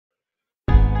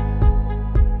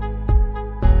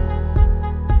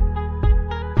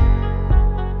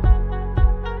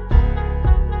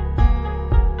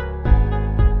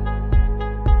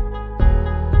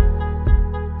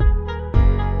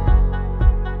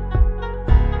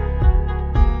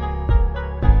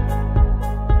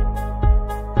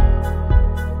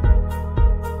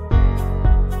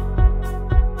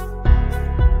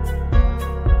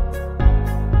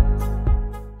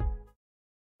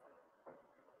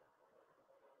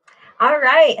All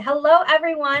right. Hello,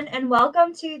 everyone, and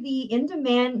welcome to the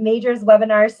In-Demand Majors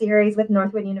webinar series with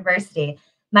Northwood University.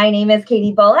 My name is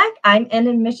Katie Bullock. I'm an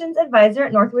admissions advisor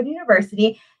at Northwood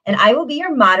University, and I will be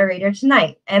your moderator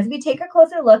tonight as we take a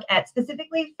closer look at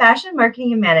specifically fashion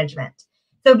marketing and management.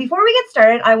 So before we get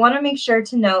started, I want to make sure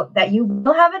to note that you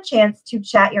will have a chance to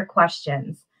chat your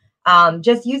questions.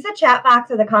 Just use the chat box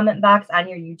or the comment box on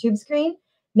your YouTube screen.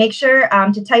 Make sure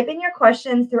to type in your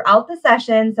questions throughout the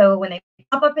session, so when they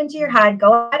pop up into your head,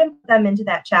 go ahead and put them into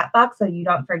that chat box so you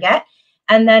don't forget.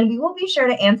 And then we will be sure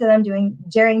to answer them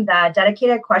during the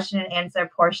dedicated question and answer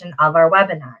portion of our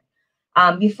webinar.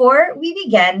 Before we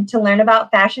begin to learn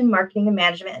about fashion marketing and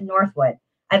management at Northwood,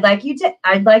 I'd like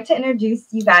to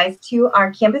introduce you guys to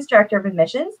our campus director of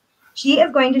admissions. She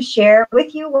is going to share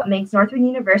with you what makes Northwood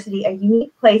University a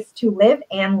unique place to live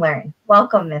and learn.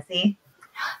 Welcome, Missy.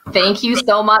 Thank you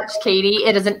so much, Katie.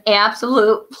 It is an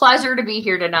absolute pleasure to be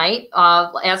here tonight.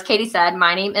 As Katie said,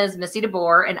 my name is Missy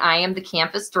DeBoer, and I am the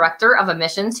campus director of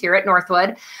admissions here at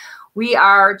Northwood. We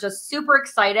are just super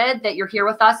excited that you're here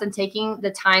with us and taking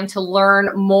the time to learn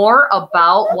more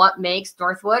about what makes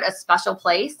Northwood a special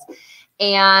place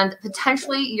and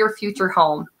potentially your future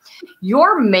home.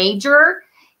 Your major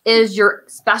is your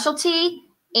specialty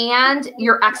and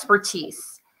your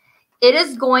expertise. It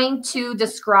is going to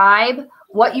describe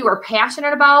what you are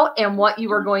passionate about and what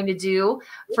you are going to do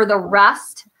for the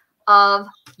rest of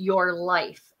your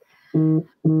life.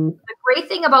 The great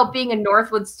thing about being a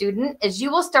Northwood student is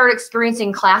you will start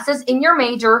experiencing classes in your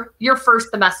major your first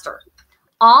semester.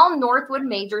 All Northwood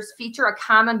majors feature a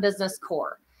common business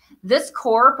core. This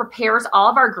core prepares all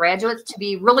of our graduates to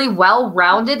be really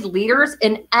well-rounded leaders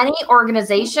in any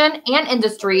organization and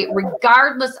industry,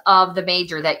 regardless of the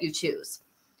major that you choose.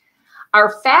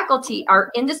 Our faculty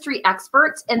are industry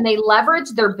experts, and they leverage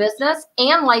their business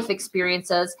and life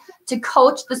experiences to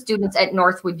coach the students at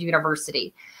Northwood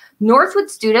University. Northwood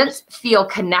students feel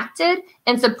connected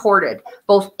and supported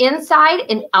both inside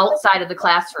and outside of the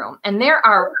classroom. And there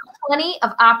are plenty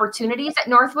of opportunities at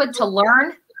Northwood to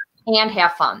learn and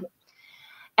have fun.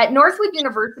 At Northwood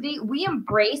University, we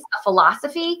embrace a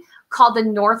philosophy called the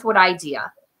Northwood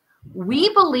Idea.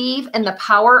 We believe in the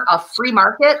power of free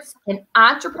markets and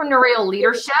entrepreneurial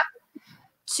leadership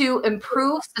to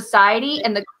improve society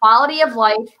and the quality of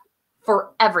life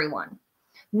for everyone.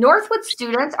 Northwood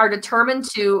students are determined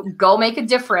to go make a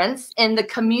difference in the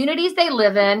communities they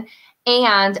live in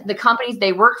and the companies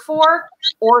they work for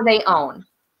or they own.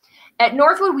 At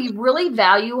Northwood, we really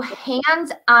value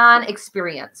hands-on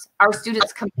experience. Our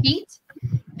students compete,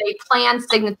 they plan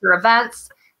signature events,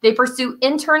 they pursue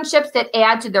internships that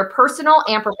add to their personal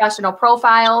and professional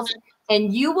profiles,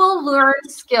 and you will learn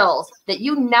skills that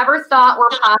you never thought were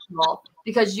possible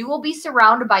because you will be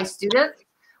surrounded by students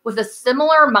with a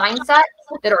similar mindset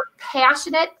that are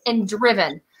passionate and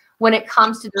driven when it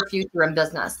comes to their future in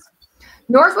business.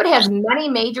 Northwood has many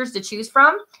majors to choose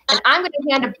from, and I'm going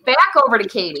to hand it back over to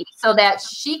Katie so that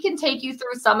she can take you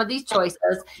through some of these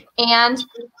choices and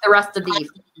the rest of the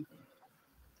evening.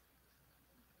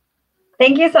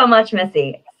 Thank you so much,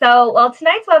 Missy. So,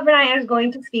 tonight's webinar is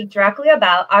going to speak directly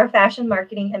about our fashion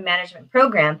marketing and management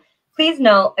program. Please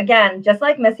note, again, just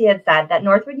like Missy had said, that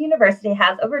Northwood University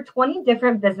has over 20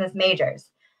 different business majors.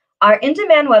 Our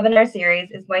in-demand webinar series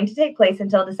is going to take place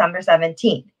until December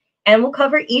 17th, and we'll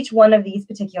cover each one of these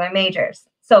particular majors.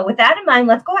 So with that in mind,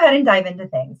 let's go ahead and dive into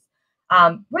things.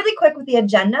 Really quick with the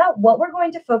agenda, what we're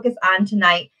going to focus on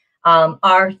tonight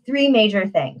are three major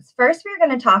things. First, we're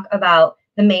going to talk about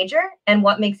the major and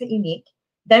what makes it unique.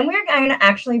 Then we're going to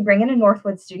actually bring in a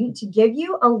Northwood student to give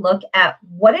you a look at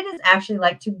what it is actually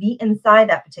like to be inside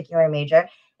that particular major.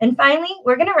 And finally,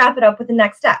 we're going to wrap it up with the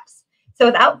next steps. So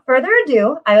without further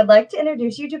ado, I would like to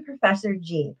introduce you to Professor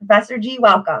G. Professor G,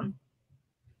 welcome.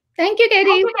 Thank you,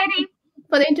 Katie,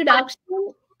 for the introduction.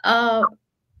 I'm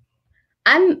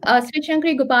Sri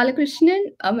Shankari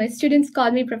Gopalakrishnan. My students call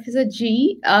me Professor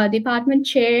G, Department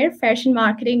Chair, Fashion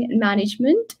Marketing and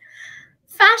Management.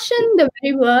 Fashion, the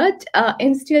very word,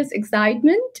 instills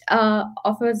excitement,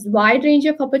 offers wide range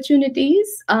of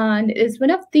opportunities, and is one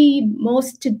of the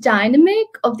most dynamic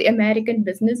of the American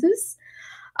businesses.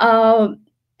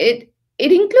 It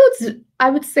includes,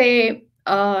 I would say,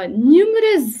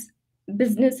 numerous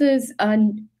businesses,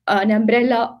 and an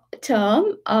umbrella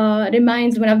term,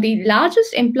 remains one of the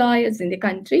largest employers in the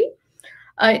country.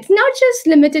 It's not just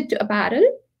limited to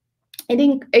apparel.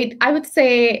 I would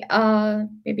say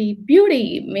maybe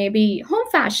beauty, maybe home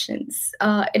fashions.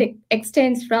 It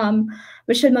extends from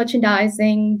visual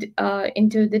merchandising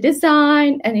into the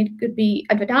design, and it could be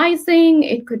advertising,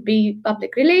 it could be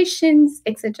public relations,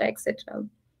 etc., etc.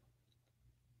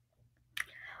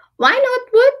 Why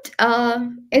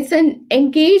Northwood? It's an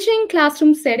engaging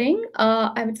classroom setting,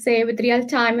 I would say, with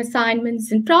real-time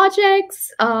assignments and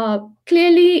projects,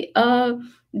 clearly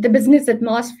the business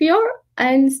atmosphere,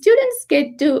 and students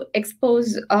get to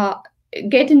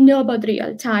get to know about the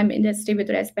real-time industry with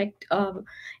respect of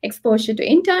exposure to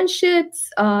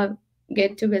internships,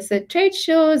 get to visit trade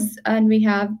shows, and we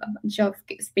have a bunch of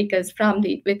speakers from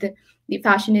the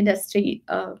fashion industry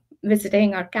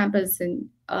visiting our campus and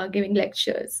giving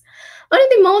lectures. One of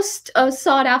the most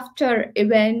sought after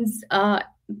events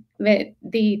with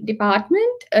the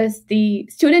department is the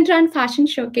student run fashion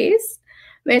showcase,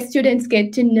 where students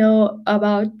get to know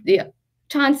about the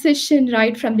transition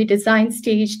right from the design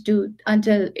stage to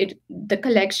until the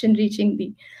collection reaching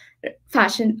the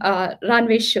fashion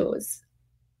runway shows.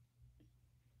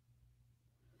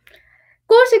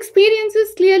 Course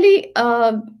experiences clearly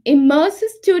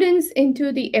immerses students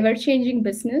into the ever-changing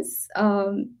business.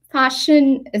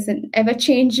 Fashion is an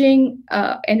ever-changing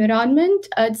environment.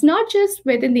 It's not just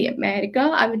within the America,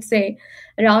 I would say,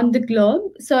 around the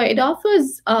globe. So it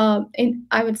offers,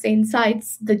 I would say,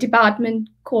 insights. The department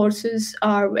courses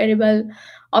are very well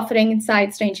offering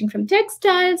insights ranging from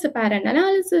textiles, apparel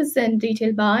analysis, and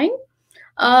retail buying.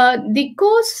 The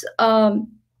course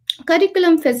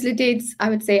curriculum facilitates, I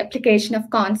would say, application of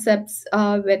concepts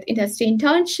with industry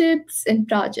internships and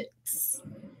projects.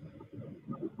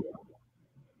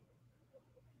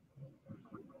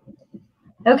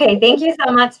 Okay, thank you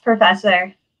so much,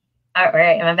 Professor. All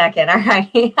right, am I back in? All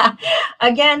right.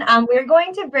 Again, we're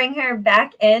going to bring her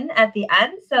back in at the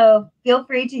end, so feel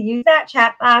free to use that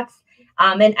chat box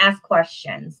and ask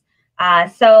questions.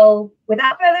 So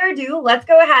without further ado, let's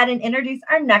go ahead and introduce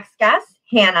our next guest,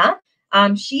 Hannah.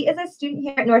 She is a student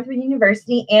here at Northwood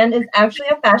University and is actually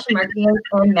a fashion marketing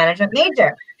and management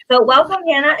major. So welcome,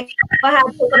 Hannah. Go ahead,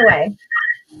 take it away.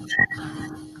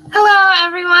 Hello,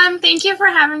 everyone. Thank you for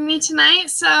having me tonight.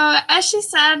 So, as she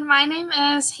said, my name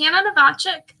is Hannah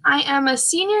Novacek. I am a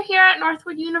senior here at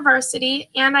Northwood University,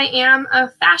 and I am a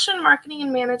fashion marketing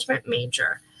and management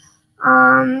major.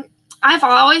 I've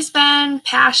always been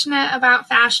passionate about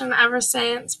fashion ever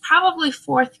since probably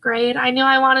 4th grade. I knew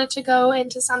I wanted to go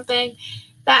into something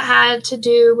that had to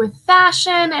do with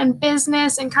fashion and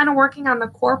business and kind of working on the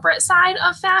corporate side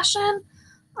of fashion.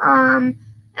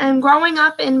 And growing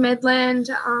up in Midland,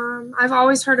 I've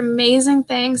always heard amazing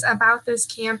things about this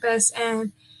campus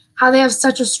and how they have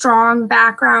such a strong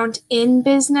background in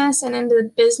business and in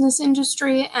the business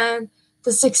industry, and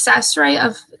the success rate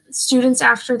of students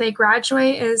after they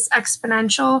graduate is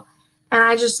exponential. And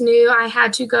I just knew I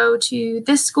had to go to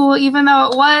this school, even though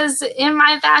it was in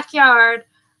my backyard.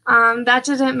 That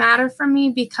didn't matter for me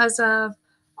because of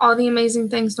all the amazing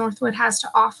things Northwood has to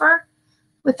offer.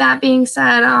 With that being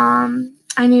said,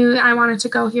 I knew I wanted to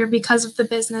go here because of the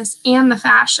business and the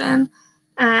fashion.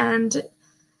 And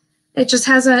it just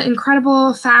has an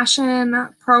incredible fashion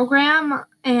program,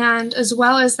 and as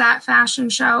well as that fashion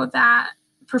show that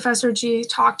Professor G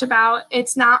talked about,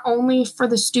 it's not only for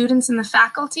the students and the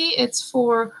faculty, it's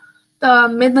for the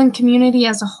Midland community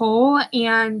as a whole,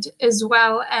 and as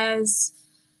well as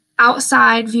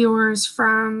outside viewers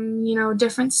from,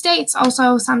 different states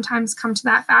also sometimes come to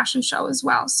that fashion show as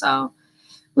well. So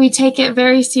we take it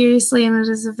very seriously, and it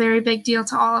is a very big deal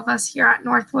to all of us here at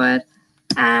Northwood.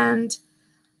 And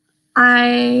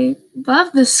I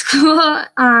love this school,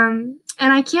 and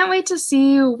I can't wait to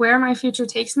see where my future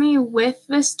takes me with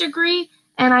this degree.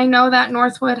 And I know that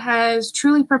Northwood has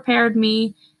truly prepared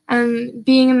me, and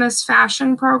being in this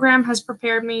fashion program has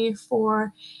prepared me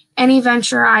for any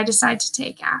venture I decide to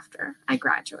take after I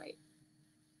graduate.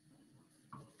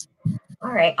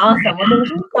 All right, awesome. Well, thank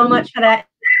you so much for that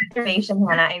information,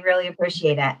 Hannah. I really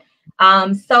appreciate it.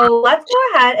 So let's go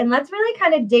ahead and let's really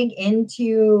kind of dig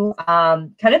into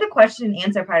kind of the question and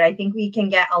answer part. I think we can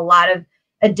get a lot of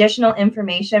additional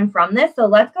information from this. So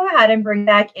let's go ahead and bring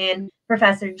back in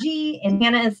Professor G, and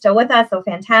Hannah is still with us, so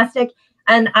fantastic.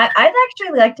 And I'd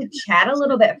actually like to chat a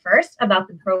little bit first about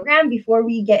the program before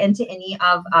we get into any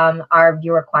of our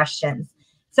viewer questions.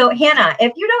 So Hannah,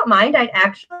 if you don't mind, I'd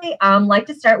actually like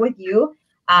to start with you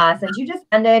since you just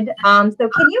ended. So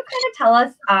can you kind of tell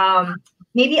us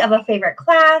maybe of a favorite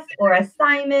class or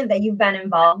assignment that you've been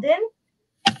involved in,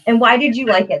 and why did you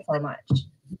like it so much?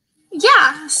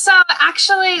 Yeah, so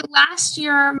actually last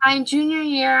year, my junior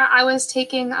year, I was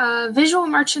taking a visual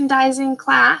merchandising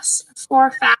class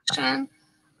for fashion.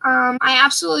 I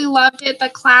absolutely loved it. The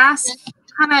class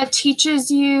kind of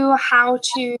teaches you how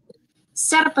to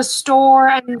set up a store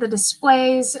and the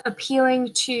displays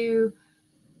appealing to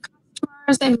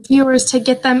customers and viewers to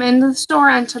get them into the store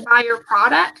and to buy your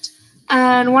product.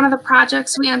 And one of the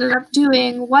projects we ended up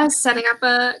doing was setting up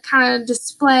a kind of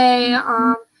display.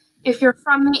 If you're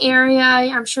from the area,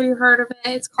 I'm sure you heard of it.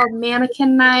 It's called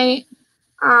Mannequin Night.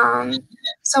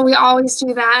 So we always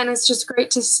do that, and it's just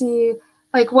great to see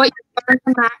like what you learned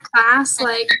from that class,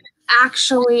 like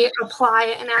actually apply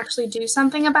it and actually do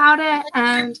something about it.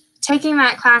 And taking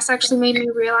that class actually made me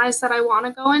realize that I want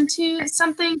to go into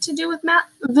something to do with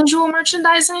visual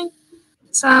merchandising.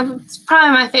 So it's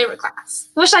probably my favorite class.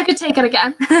 Wish I could take it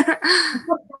again.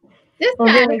 Just to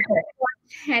add what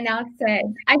Hannah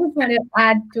said, I just want to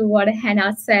add to what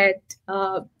Hannah said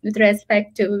with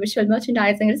respect to visual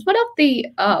merchandising. It's one of the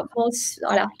most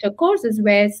sought after courses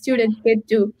where students get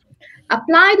to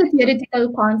apply the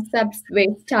theoretical concepts they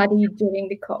studied during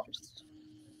the course.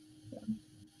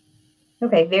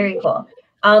 Okay, very cool.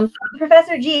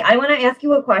 Professor G, I want to ask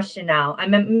you a question now. I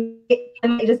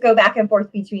might just go back and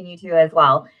forth between you two as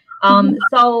well.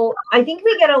 So I think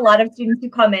we get a lot of students who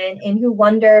come in and who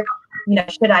wonder, you know,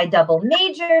 should I double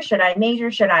major? Should I major?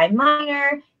 Should I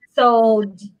minor? So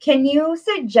can you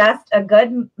suggest a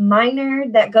good minor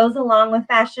that goes along with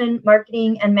fashion,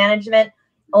 marketing, and management,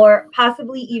 or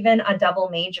possibly even a double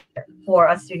major for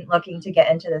a student looking to get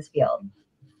into this field?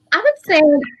 I would say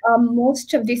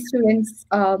most of the students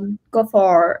go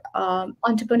for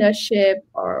entrepreneurship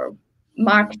or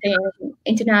marketing,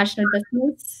 international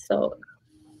business. So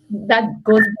that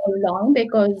goes very long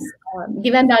because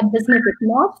given that business is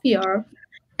not here,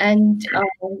 and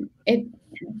it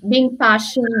being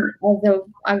fashion as a,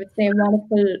 I would say,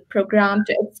 wonderful program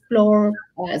to explore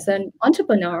as an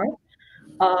entrepreneur,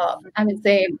 I would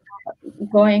say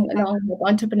going along with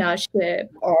entrepreneurship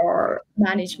or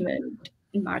management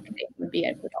in marketing would be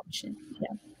a good option.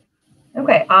 Yeah.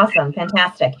 Okay, awesome,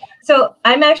 fantastic. So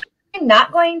I'm actually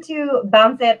not going to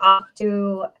bounce it off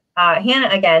to Hannah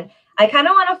again. I kind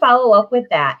of want to follow up with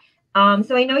that.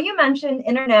 So I know you mentioned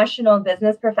international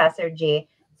business, Professor G.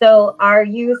 So are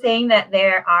you saying that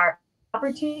there are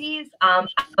opportunities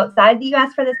outside the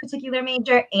U.S. for this particular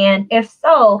major? And if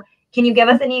so, can you give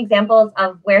us any examples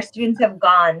of where students have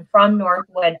gone from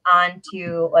Northwood on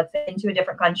to, let's say, into a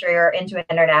different country or into an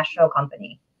international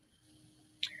company?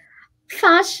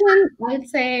 Fashion, I'd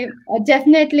say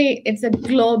definitely it's a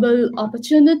global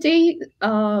opportunity.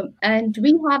 And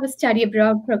we have a study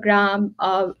abroad program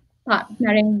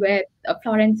partnering with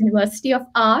Florence University of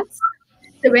Arts,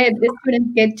 where the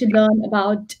students get to learn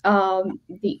about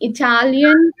the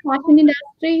Italian fashion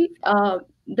industry,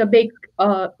 the big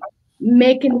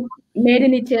made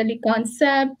in Italy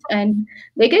concept, and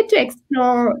they get to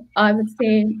explore, I would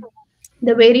say,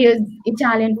 the various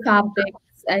Italian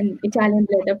fabrics and Italian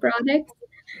leather products.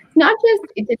 Not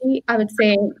just Italy, I would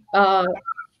say,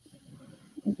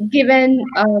 given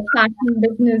fashion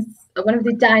business, one of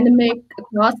the dynamic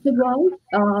across the world,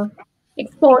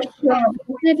 exposure,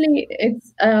 definitely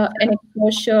it's an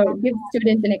exposure, gives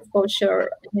students an exposure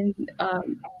in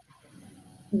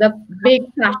the big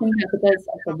fashion capitals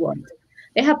of the world.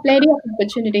 They have plenty of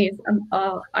opportunities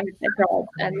abroad,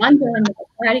 London,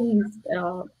 Paris,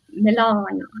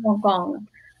 Milan, Hong Kong,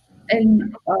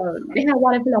 and they have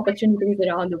wonderful opportunities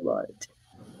around the world.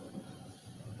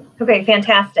 Okay,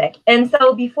 fantastic. And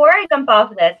so before I jump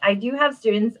off this, I do have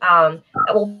students that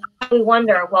will probably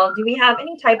wonder, well, do we have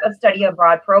any type of study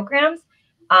abroad programs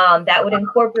that would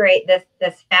incorporate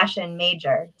this fashion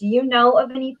major? Do you know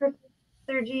of any,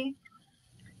 Professor G?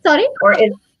 Sorry? Or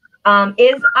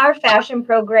is our fashion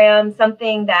program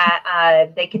something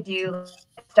that they could do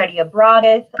study abroad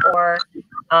with, or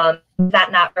does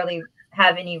that not really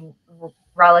have any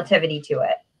relativity to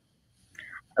it?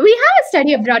 We have a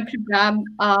study abroad program,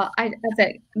 as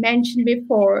I mentioned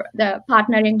before, the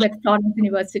partnering with Florence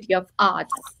University of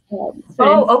Arts.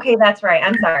 Oh, okay, that's right.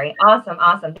 I'm sorry. Awesome,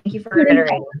 awesome. Thank you for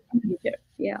reiterating.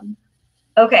 Yeah.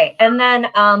 Okay, and then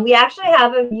we actually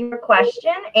have a viewer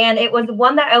question, and it was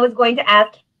one that I was going to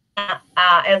ask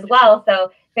as well.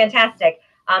 So fantastic.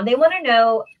 They want to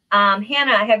know,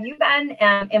 Hannah, have you been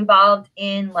involved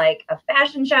in like a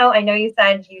fashion show? I know you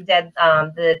said you did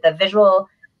the visual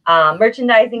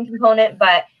merchandising component,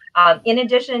 but in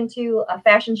addition to a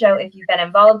fashion show, if you've been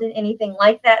involved in anything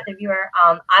like that, the viewer,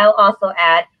 I'll also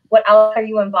add, what else are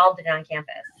you involved in on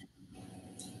campus?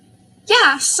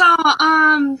 Yeah, so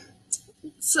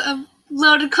it's a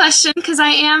loaded question because I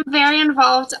am very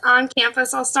involved on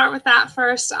campus. I'll start with that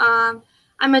first.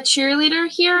 I'm a cheerleader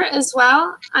here as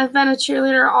well. I've been a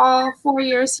cheerleader all 4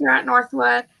 years here at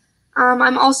Northwood.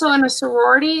 I'm also in a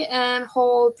sorority and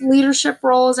hold leadership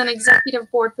roles and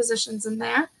executive board positions in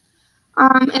there.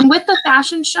 And with the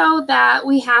fashion show that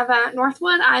we have at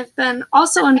Northwood, I've been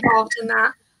also involved in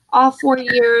that all 4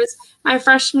 years. My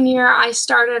freshman year, I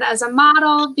started as a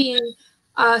model, being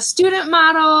a student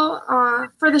model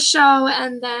for the show.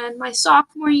 And then my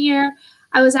sophomore year,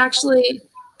 I was actually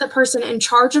the person in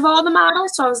charge of all the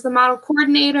models. So I was the model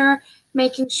coordinator,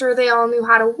 making sure they all knew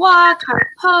how to walk, how to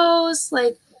pose,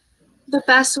 like the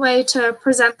best way to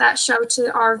present that show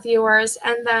to our viewers.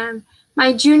 And then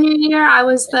my junior year, I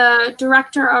was the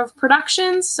director of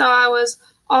productions. So I was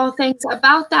all things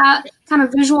about that kind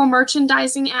of visual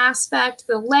merchandising aspect,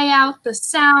 the layout, the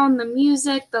sound, the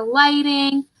music, the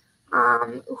lighting,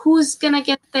 who's going to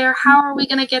get there, how are we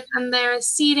going to get them there,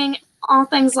 seating, all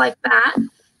things like that.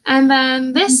 And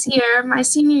then this year, my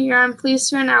senior year, I'm pleased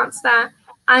to announce that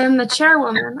I am the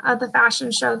chairwoman of the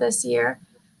fashion show this year.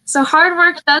 So hard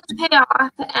work does pay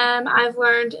off, and I've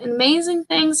learned amazing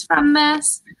things from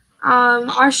this.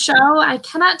 Our show, I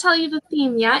cannot tell you the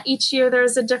theme yet. Each year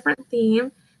there's a different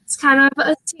theme. It's kind of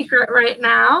a secret right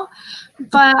now,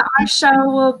 but our show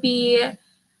will be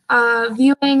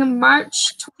viewing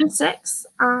March 26th.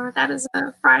 That is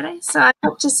a Friday, so I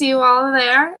hope to see you all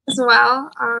there as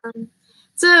well.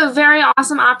 It's a very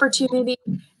awesome opportunity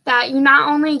that you not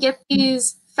only get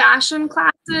these fashion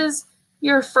classes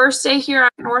your first day here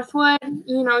at Northwood,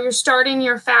 you know, you're starting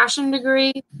your fashion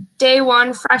degree, day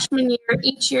one, freshman year.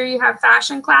 Each year you have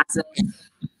fashion classes,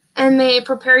 and they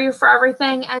prepare you for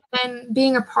everything. And then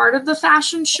being a part of the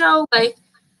fashion show, like,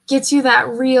 gets you that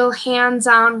real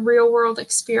hands-on, real-world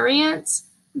experience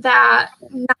that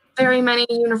not very many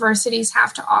universities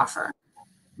have to offer.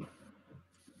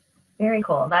 Very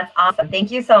cool. That's awesome. Thank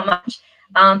you so much.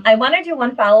 I want to do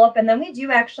one follow-up, and then we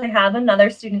do actually have another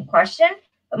student question.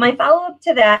 But my follow-up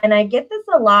to that, and I get this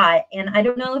a lot, and I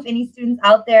don't know if any students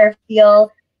out there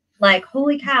feel like,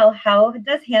 holy cow, how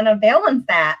does Hannah balance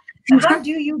that? How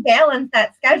do you balance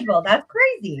that schedule? That's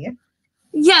crazy.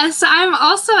 Yes, I'm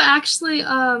also actually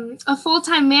a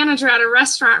full-time manager at a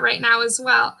restaurant right now as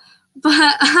well.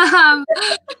 But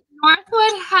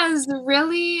Northwood has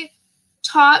really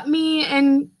taught me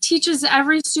and teaches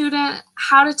every student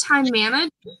how to time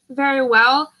manage very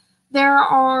well. There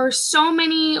are so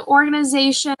many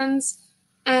organizations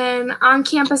and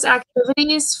on-campus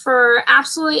activities for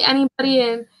absolutely anybody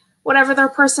and whatever their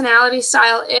personality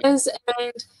style is,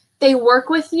 and they work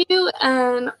with you,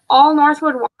 and all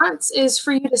Northwood wants is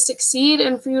for you to succeed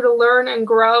and for you to learn and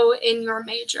grow in your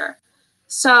major.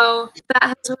 So that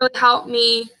has really helped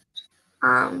me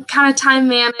kind of time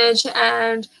manage,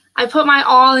 and I put my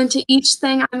all into each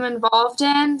thing I'm involved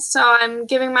in. So I'm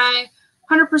giving my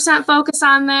 100% focus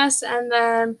on this, and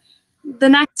then the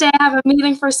next day I have a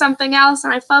meeting for something else,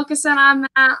 and I focus in on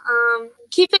that.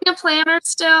 Keeping a planner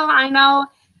still, I know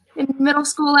in middle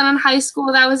school and in high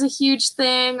school that was a huge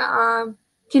thing.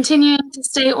 Continuing to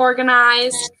stay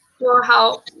organized will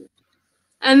help.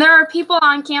 And there are people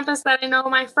on campus that I know,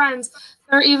 my friends,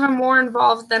 they're even more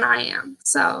involved than I am.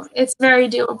 So it's very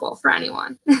doable for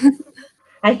anyone.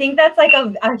 I think that's like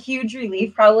a huge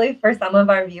relief probably for some of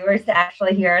our viewers to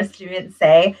actually hear a student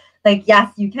say, like,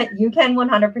 yes, you can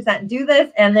 100% do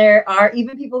this. And there are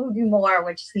even people who do more,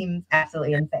 which seems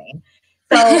absolutely insane.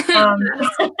 So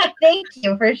thank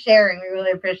you for sharing. We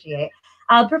really appreciate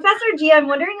it. Professor G, I'm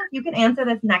wondering if you can answer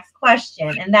this next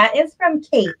question. And that is from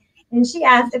Kate. And she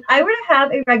asked, if I were to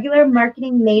have a regular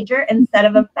marketing major instead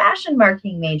of a fashion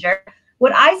marketing major,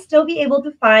 would I still be able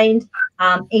to find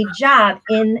a job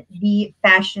in the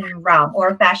fashion realm or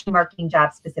a fashion marketing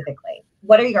job specifically?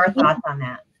 What are your thoughts on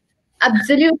that?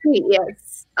 Absolutely,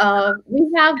 yes.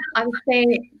 We have, I would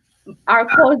say, our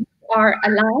courses are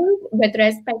aligned with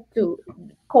respect to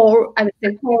core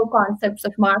concepts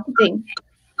of marketing,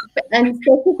 and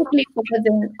specifically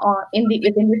focusing on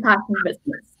within the fashion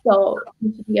business. So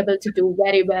you should be able to do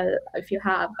very well if you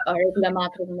have a regular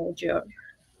marketing major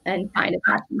and find a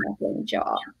fashion marketing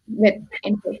job with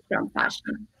input from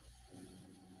fashion.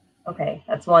 Okay,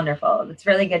 that's wonderful. That's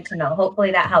really good to know.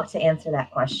 Hopefully that helps to answer that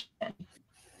question.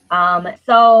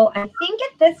 So I think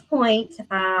at this point,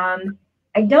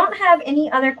 I don't have any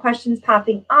other questions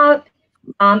popping up.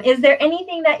 Is there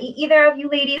anything that either of you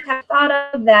ladies have thought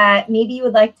of that maybe you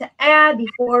would like to add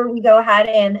before we go ahead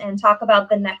and talk about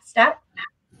the next step?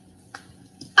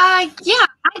 Yeah,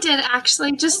 I did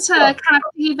actually, just to kind of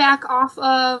piggyback off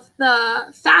of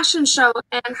the fashion show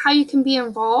and how you can be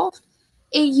involved.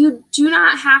 You do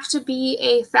not have to be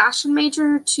a fashion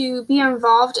major to be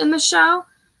involved in the show.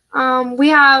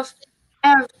 I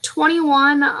have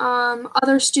 21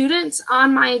 other students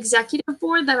on my executive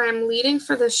board that I'm leading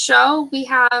for the show. We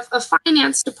have a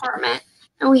finance department,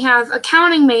 and we have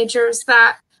accounting majors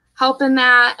that help in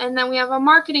that, and then we have a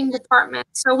marketing department.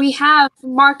 So we have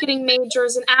marketing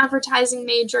majors and advertising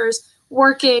majors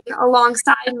working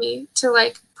alongside me to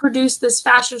like produce this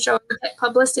fashion show and get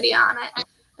publicity on it,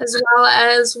 as well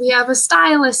as we have a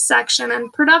stylist section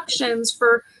and productions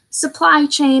for supply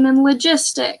chain and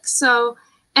logistics. So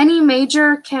any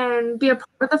major can be a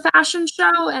part of the fashion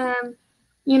show, and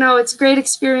it's a great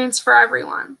experience for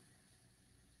everyone.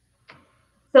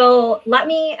 So let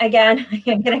me, again,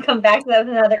 I'm going to come back to that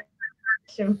with another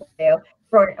question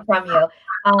from you.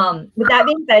 With that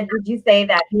being said, would you say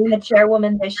that being the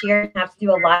chairwoman this year, you have to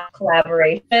do a lot of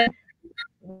collaboration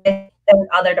with those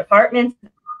other departments,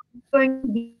 going to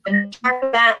be in charge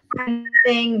of that kind of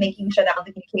thing, making sure that all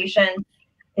the communication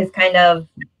is kind of,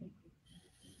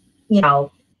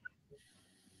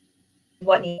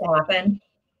 what needs to happen?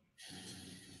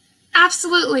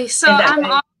 Absolutely. So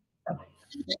I'm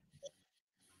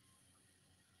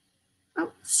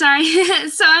sorry.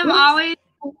 So I'm always.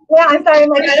 Yeah, I'm sorry. I'm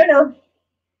like, I don't know.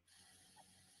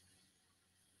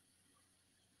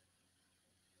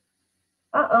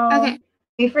 Uh-oh. Okay.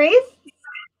 You freeze?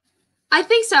 I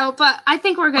think so, but I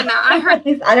think we're good now. I heard.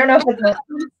 I don't know if it's.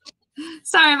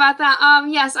 Sorry about that.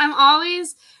 Yes, I'm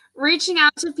always reaching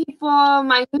out to people.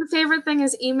 My new favorite thing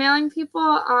is emailing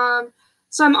people.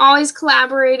 So I'm always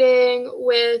collaborating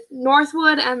with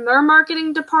Northwood and their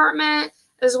marketing department,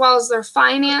 as well as their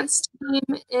finance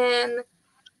team in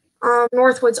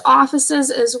Northwood's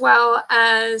offices, as well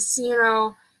as,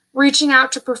 reaching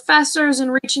out to professors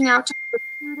and reaching out to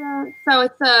students. So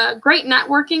it's a great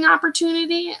networking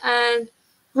opportunity and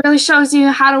really shows you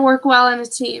how to work well in a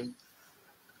team.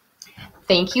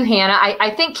 Thank you, Hannah. I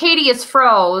think Katie is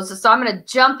froze, so I'm going to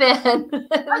jump in and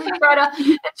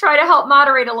try to help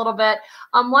moderate a little bit.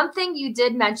 One thing you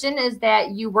did mention is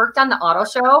that you worked on the auto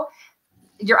show.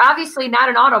 You're obviously not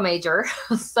an auto major,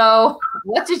 so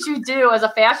what did you do as a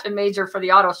fashion major for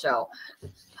the auto show?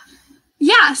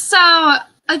 Yeah, so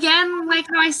again, like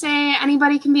how I say,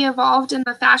 anybody can be involved in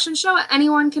the fashion show.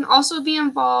 Anyone can also be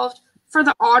involved for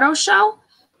the auto show.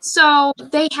 So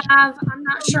they have, I'm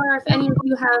not sure if any of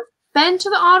you have been to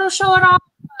the auto show at all,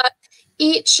 but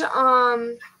each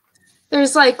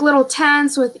there's like little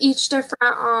tents with each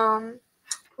different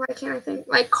why can't I think,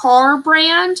 like car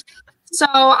brand. So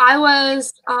I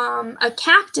was a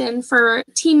captain for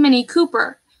Team Mini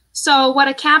Cooper. So what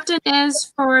a captain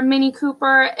is for Mini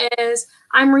Cooper is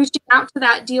I'm reaching out to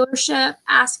that dealership,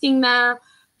 asking them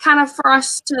kind of for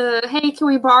us to, hey, can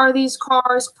we borrow these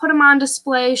cars, put them on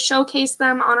display, showcase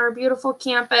them on our beautiful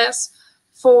campus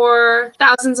for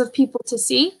thousands of people to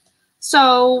see.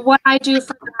 So what I do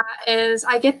for that is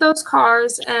I get those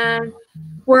cars and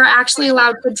we're actually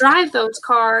allowed to drive those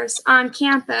cars on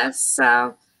campus.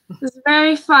 So it's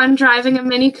very fun driving a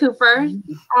Mini Cooper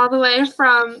all the way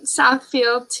from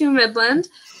Southfield to Midland.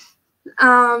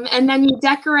 And then you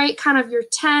decorate kind of your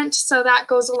tent. So that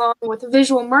goes along with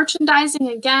visual merchandising.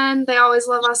 Again, they always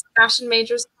love us fashion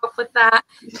majors to help with that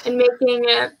and making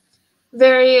it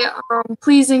very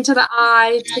pleasing to the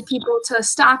eye to people to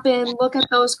stop in, look at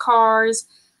those cars,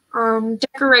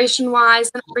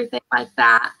 decoration-wise and everything like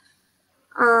that.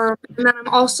 And then I'm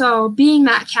also, being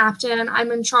that captain,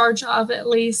 I'm in charge of at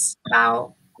least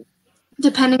about,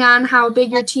 depending on how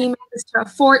big your team is, to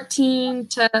 14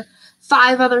 to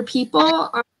 5 other people,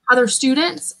 other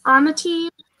students on the team,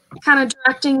 kind of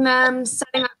directing them,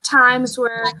 setting up times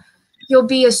where you'll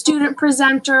be a student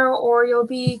presenter or you'll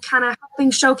be kind of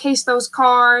helping showcase those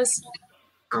cars.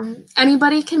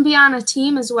 Anybody can be on a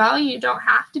team as well. You don't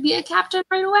have to be a captain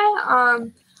right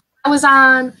away. I was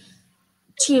on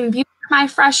Team Buick my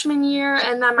freshman year,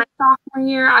 and then my sophomore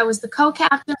year, I was the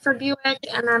co-captain for Buick,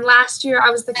 and then last year, I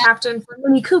was the captain for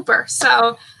Mini Cooper.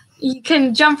 So you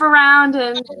can jump around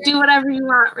and do whatever you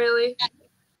want, really.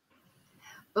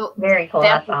 Oh, very cool.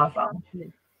 That's awesome.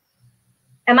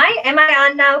 Am I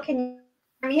on now? Can you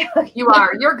hear me? Okay. You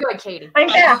are. You're good, Katie. I'm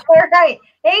back. All right.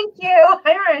 Thank you.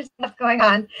 I don't understand what's going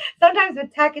on. Sometimes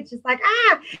with tech, it's just like,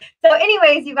 So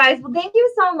anyways, you guys, well, thank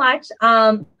you so much.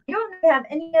 You don't have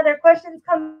any other questions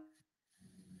come.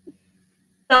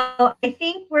 So I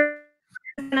think we're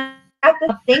gonna wrap this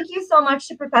up. Thank you so much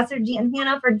to Professor G and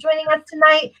Hannah for joining us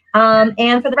tonight.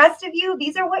 And for the rest of you,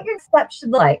 these are what your steps should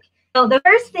look like. So the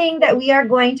first thing that we are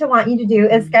going to want you to do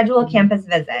is schedule a campus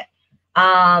visit.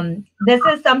 This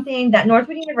is something that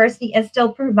Northwood University is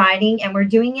still providing, and we're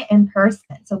doing it in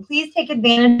person. So please take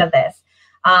advantage of this.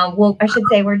 Well, I should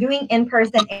say we're doing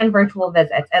in-person and virtual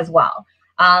visits as well.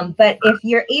 But if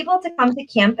you're able to come to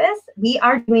campus, we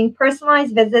are doing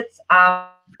personalized visits on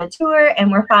a tour,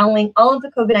 and we're following all of the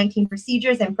COVID-19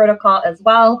 procedures and protocol as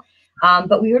well.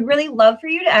 But we would really love for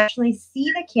you to actually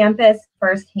see the campus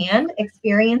firsthand,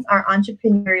 experience our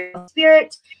entrepreneurial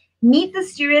spirit, meet the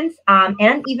students,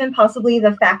 and even possibly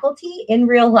the faculty in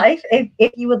real life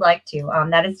if you would like to.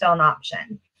 That is still an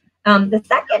option. The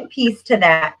second piece to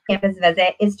that campus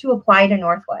visit is to apply to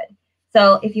Northwood.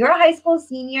 So if you're a high school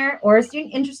senior or a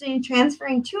student interested in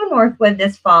transferring to Northwood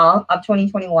this fall of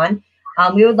 2021,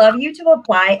 we would love you to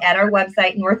apply at our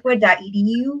website,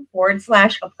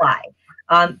 northwood.edu/apply.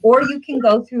 Or you can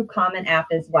go through Common App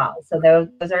as well. So those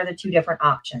are the two different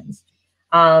options.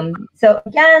 So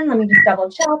again, let me just double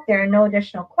check. There are no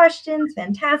additional questions.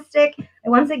 Fantastic. I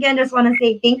once again just want to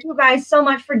say thank you guys so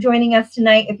much for joining us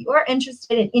tonight. If you are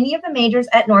interested in any of the majors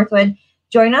at Northwood,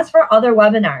 join us for other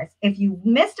webinars. If you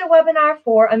missed a webinar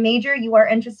for a major you are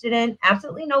interested in,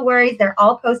 absolutely no worries. They're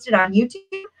all posted on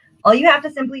YouTube. All you have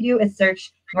to simply do is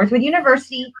search Northwood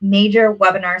University Major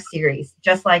Webinar Series,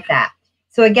 just like that.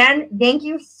 So again, thank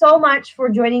you so much for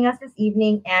joining us this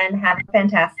evening and have a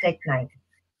fantastic night.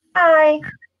 Bye.